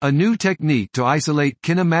A new technique to isolate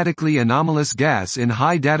kinematically anomalous gas in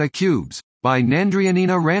high data cubes, by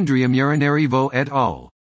Nandrianina Randriamuranarivo et al.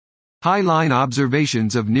 High-line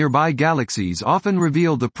observations of nearby galaxies often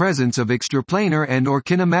reveal the presence of extraplanar and/or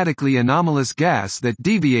kinematically anomalous gas that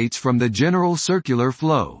deviates from the general circular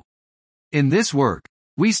flow. In this work,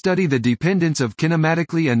 we study the dependence of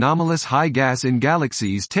kinematically anomalous high gas in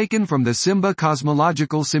galaxies taken from the SIMBA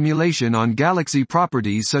cosmological simulation on galaxy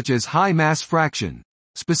properties such as high mass fraction,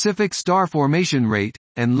 specific star formation rate,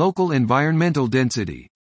 and local environmental density.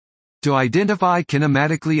 To identify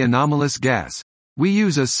kinematically anomalous gas, we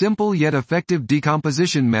use a simple yet effective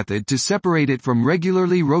decomposition method to separate it from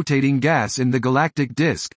regularly rotating gas in the galactic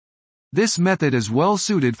disk. This method is well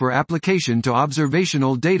suited for application to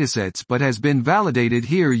observational datasets but has been validated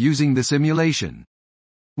here using the simulation.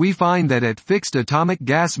 We find that at fixed atomic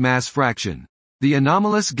gas mass fraction, the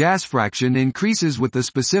anomalous gas fraction increases with the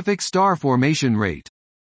specific star formation rate.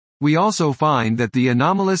 We also find that the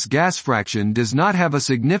anomalous gas fraction does not have a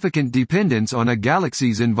significant dependence on a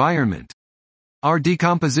galaxy's environment. Our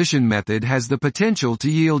decomposition method has the potential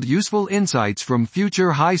to yield useful insights from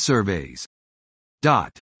future high surveys.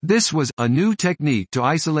 This was a new technique to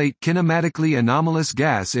isolate kinematically anomalous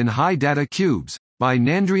gas in high data cubes, by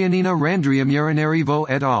Nandrianina Randriamuranarivo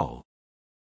et al.